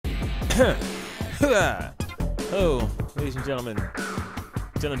Hello, ladies and gentlemen,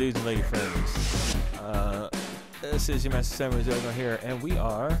 gentle dudes and lady friends. This is your Master Samurai over here, and we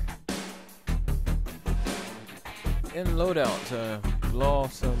are in Loadout. Blow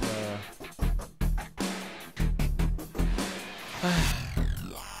off some.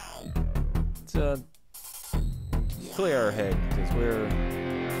 Let's clear our head because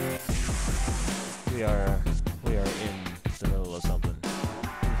we are in the middle of something.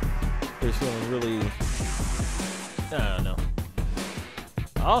 We're feeling really, I don't know.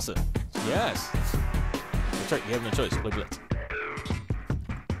 Awesome. Yes. That's right. You have no choice. Play Blitz.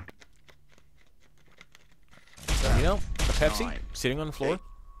 You know, a Pepsi sitting on the floor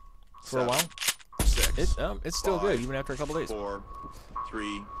for a while. It's still good even after a couple days. 4,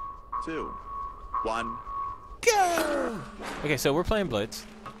 3, 2, 1. Go! Okay, so we're playing Blitz.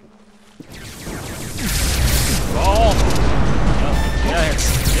 Ball! Oh, get out of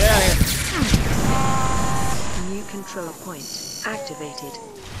here. Get out of here. New controller point activated.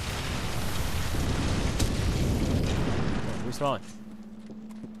 Respawn.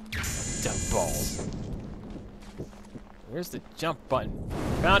 Dumb balls. Where's the jump button?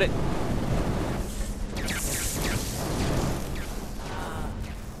 Found it!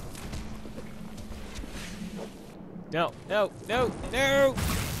 No, no, no, no!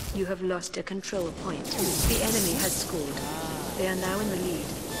 You have lost a control point. The enemy has scored. They are now in the lead.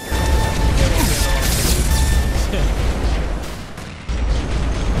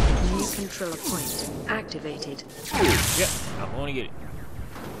 New controller point activated. Yep, I want to get it.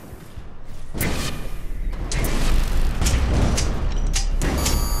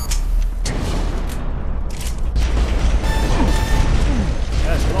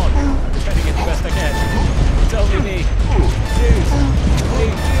 Yes, come on. I'm just trying to get the best I can. It's only me. Dude. Hey,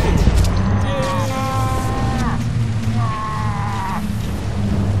 dude.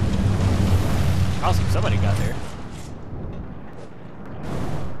 Awesome, somebody got there.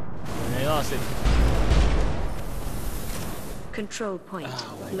 And they lost it. Control point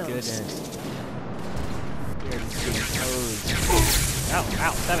Oh my lost. goodness. You're just getting hosed. Ow,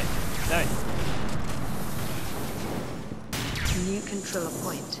 ow, stop it. Stop it. New controller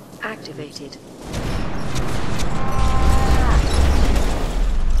point activated.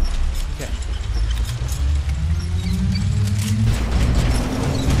 Okay.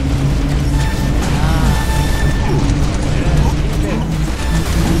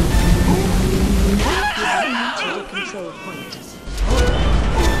 New controller point.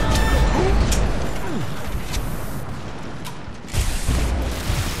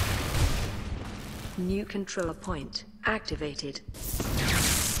 New controller point activated.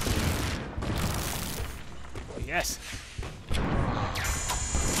 Yes.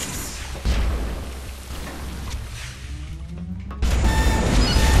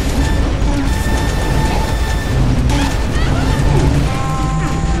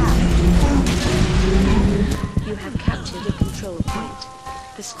 You have captured a control point.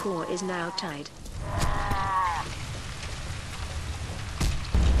 The score is now tied.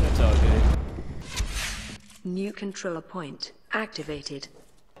 That's all good. New controller point activated.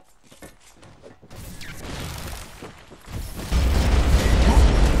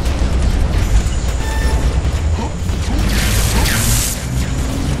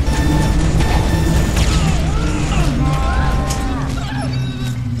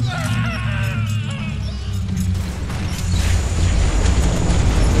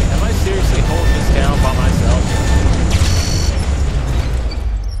 Am I seriously holding this down by myself?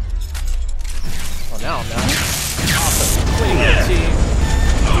 Well, now I'm not. Awesome. Way to go, team.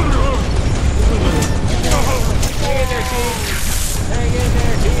 Hang in there, team. Hang in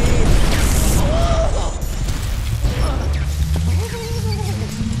there, team.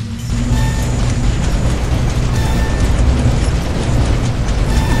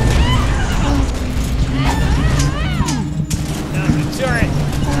 Not the turret.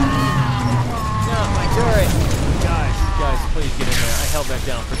 Not my turret. Guys, please get in there. I held that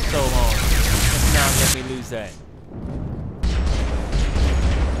down for so long. Let's not let me lose that.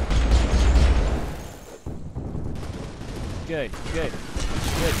 Good, good,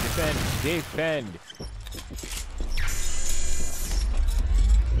 good. Defend, defend.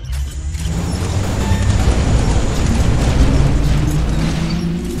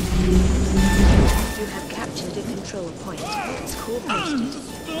 You have captured a control point. Score posted.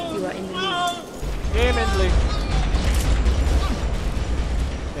 You are in the lead. Game in the lead.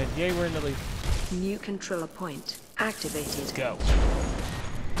 And yay, we're in the lead. New controller point activated. Let's go.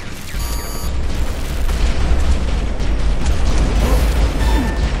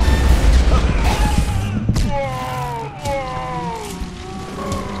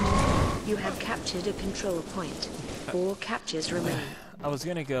 You have captured a control point. 4 captures remain. I was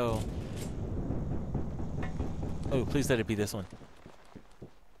gonna go. Oh, please let it be this one.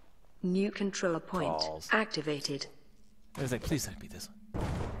 New control point Balls. activated. I was like, please let it be this one.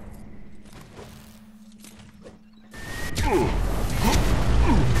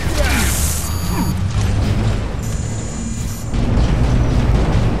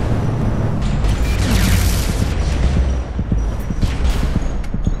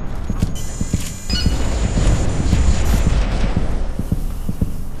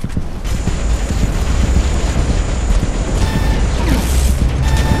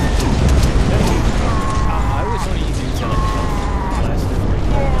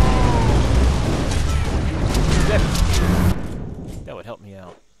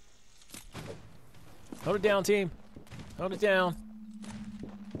 Hold it down, team. Hold it down.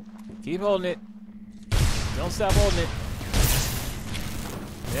 Keep holding it. Don't stop holding it.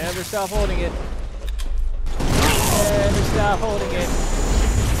 Never stop holding it. Never stop holding it.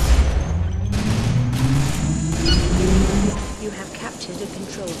 You have captured a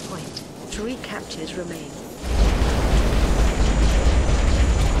control point. 3 captures remain.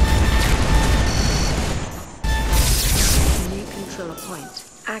 New control point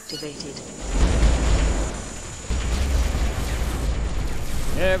activated.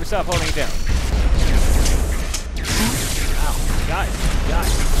 Never stop holding it down. Ow. Guys.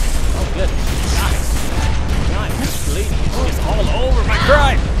 Oh, good. Guys. Bleeding. It's all over my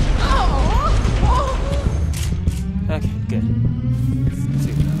crime. Okay, good.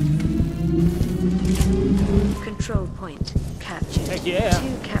 Control point captured. Heck yeah.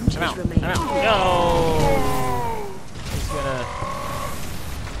 2 captures remain. I'm out. No. He's gonna.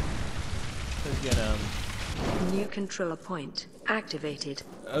 New control point activated.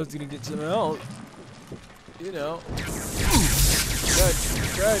 I was gonna get some out. You know. Good.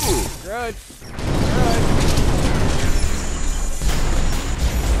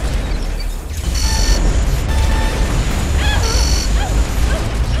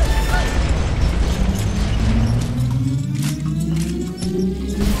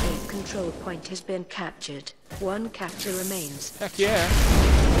 Control point has been captured. 1 capture remains. Heck yeah. You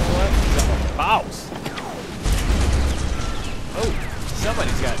know what? Bows. Oh,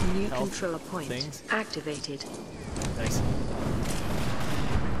 somebody's got New health control point things. activated. Nice.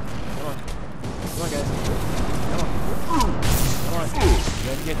 Come on, guys. Come on. You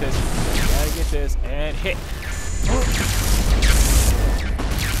gotta get this. And hit.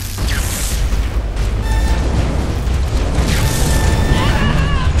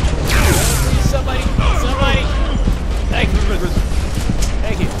 Somebody.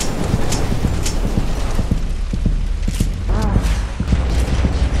 Thank you.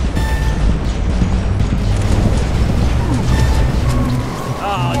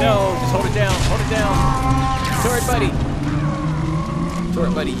 Oh no, just hold it down. Turret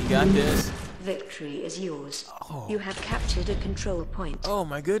buddy, you got this. Victory is yours. Oh. You have captured a control point. Oh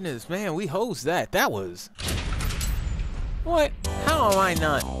my goodness, man, we host that. That was... What? How am I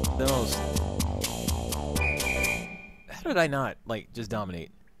not the most... How did I not, like, just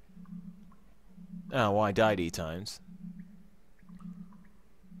dominate? Oh, well, I died 8 times.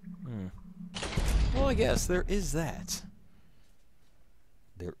 Well, I guess there is that.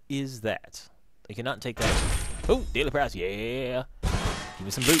 There is that. They cannot take that. Oh, daily prize, yeah. Give me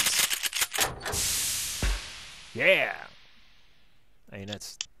some boots. Yeah. I mean,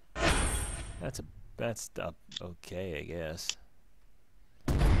 that's okay, I guess.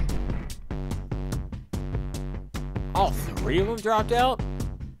 All 3 of them dropped out?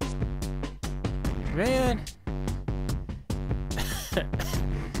 Man.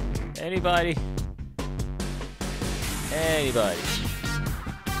 Anybody?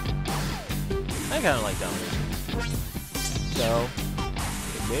 I kind of like domination. So,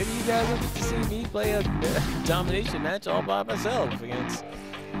 maybe you guys will get to see me play a domination match all by myself against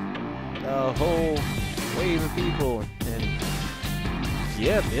a whole wave of people. And,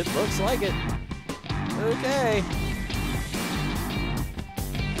 yep, it looks like it. Okay.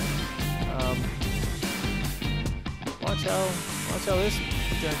 Watch how this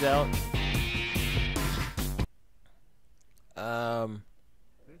turns out.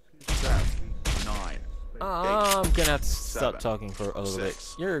 I'm gonna have to stop talking for a little bit.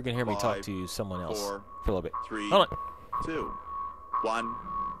 You're gonna hear me talk to someone else for a little bit. Hold on. 2, 1.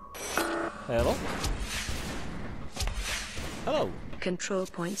 Hello? Hello. Control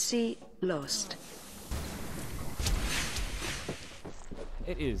point C lost.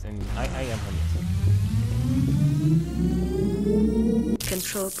 It is, and I am on this.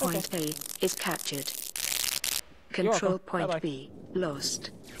 Control point A is captured. Control point Bye-bye. B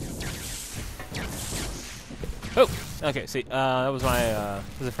lost. Oh, okay. See, that was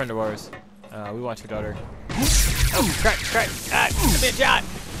was a friend of ours. We watched her daughter. Oh, crap! Ah, I'm being shot.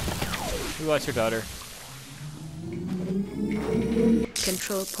 We watched her daughter.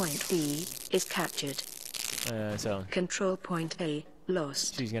 Control point B is captured. So Control point A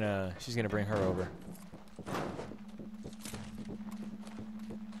lost. she's gonna bring her over.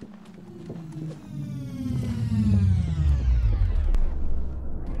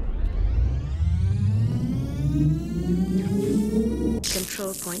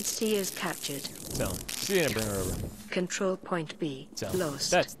 Control point C is captured. So she's gonna bring her over. Control point B So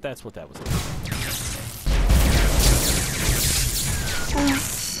lost. that's what that was.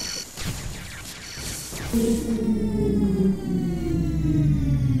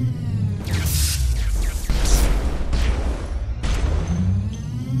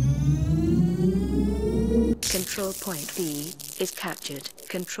 Control point B is captured.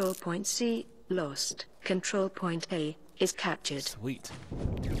 Control point C lost. Control point A is captured. Sweet.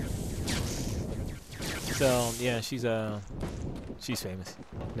 So yeah, she's famous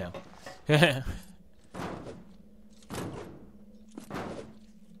now.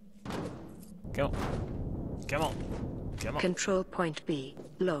 Come on. Come on. Come on. Control point B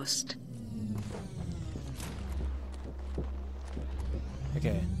lost.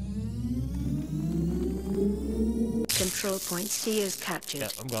 Okay. Control point C is captured. Yeah,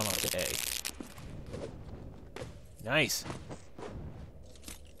 I'm going on to A. Nice.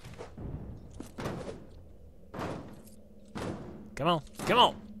 Come on. Come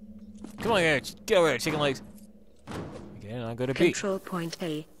on. Come on here. Get over there, chicken legs. Okay, and I'll go to B. Control point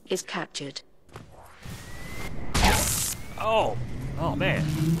A is captured. Oh. Oh, man.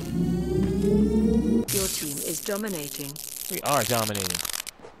 Your team is dominating. We are dominating.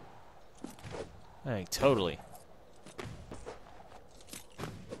 Like, totally.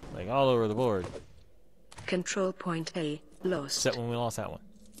 Like, all over the board. Control point A lost. Except when we lost that one.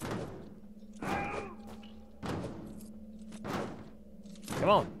 Come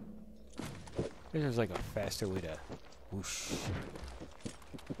on. There's like a faster way to whoosh.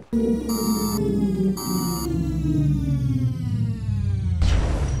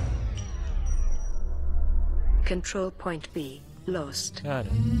 Control point B lost. Got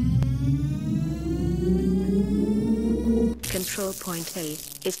it. Control point A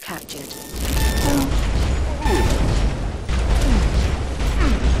is captured.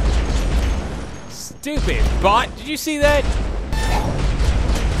 Stupid bot! Did you see that?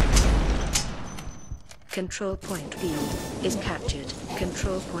 Control point B is captured.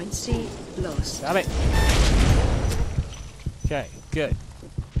 Control point C lost. Stop it. Okay, good.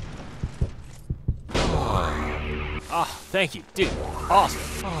 Oh, thank you, dude. Awesome.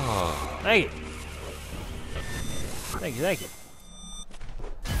 Thank you. Thank you, thank you.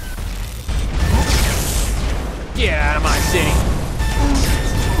 Get out of my city.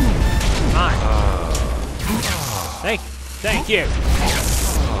 Mine. Thank you. Thank you.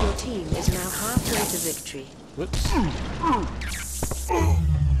 Your team is now halfway to victory. Whoops.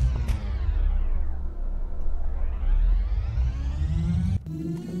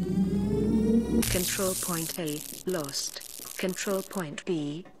 Control point A lost. Control point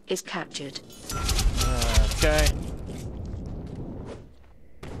B is captured. Okay.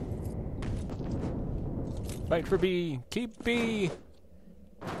 Fight for B. Keep B.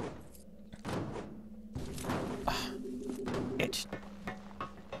 Itch.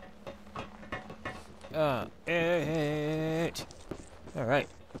 Itch. All right.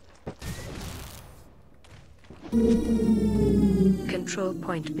 Control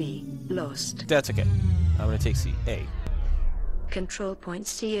point B lost. That's okay. I'm gonna take C. A. Control point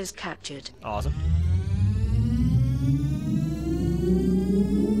C is captured. Awesome.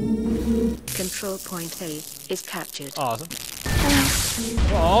 Control point A is captured. Awesome.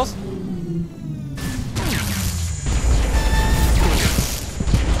 Balls.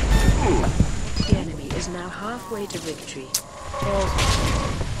 The enemy is now halfway to victory.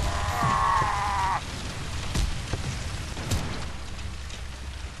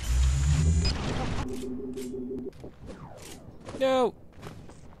 No.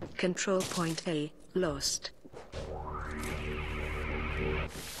 Control point A lost.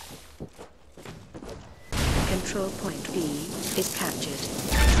 Control point B is captured.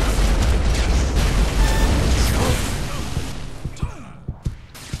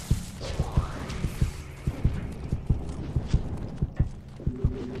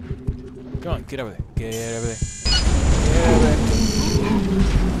 Come on, get over there. Get over there. Get over there.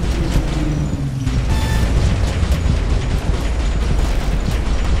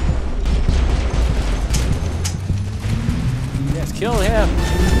 Yes, kill him.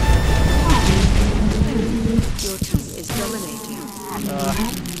 Your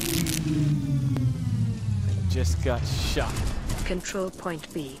got shot. Control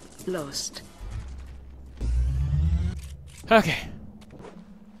point B lost. Okay.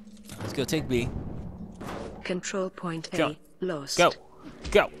 Let's go take B. Control point A Go. lost. Go.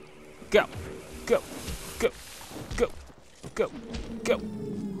 Go. Go. Go. Go. Go. Go. Go.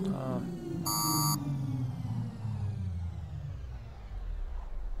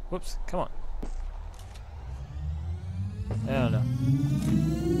 Whoops. Come on. I don't know.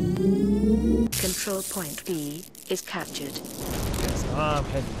 Control point B is captured. Yes, I'm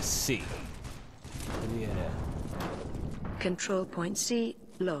heading to C. Yeah. Control point C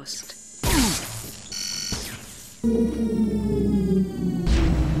lost.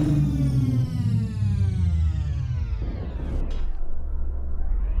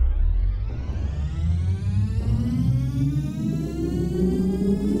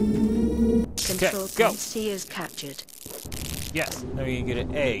 Control go. point C is captured. Yes. Now we can get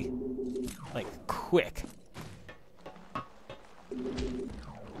an A. Like, quick.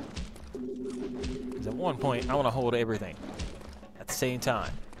 Because at one point, I want to hold everything. At the same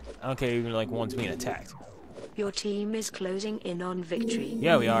time. I don't care even like one's being attacked. Your team is closing in on victory.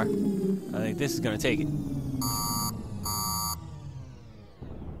 Yeah, we are. I think this is going to take it.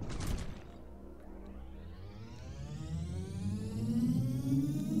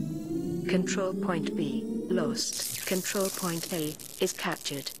 Control point B lost. Control point A is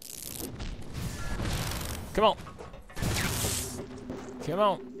captured. Come on. Come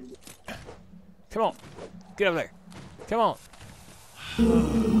on. Come on. Get over there. Come on.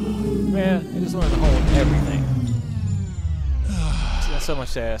 Man, I just wanted to hold everything. That's so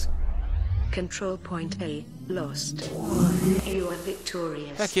much to ask. Control point A lost. You are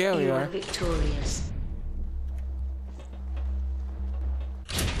victorious. Heck yeah, we you are. are victorious.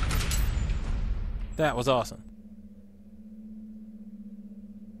 That was awesome.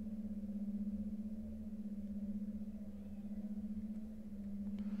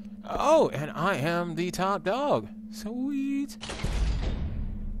 Oh, and I am the top dog. Sweet.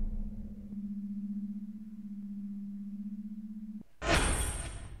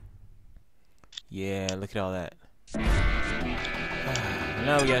 Yeah, look at all that.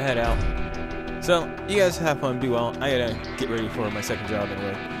 Now we gotta head out. So, you guys have fun, be well. I gotta get ready for my second job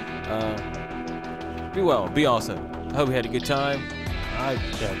anyway. Be well, be awesome. I hope you had a good time. I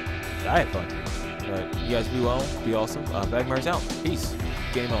had fun. But you guys be well, be awesome. Bagmar's out. Peace.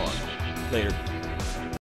 Game on. Later.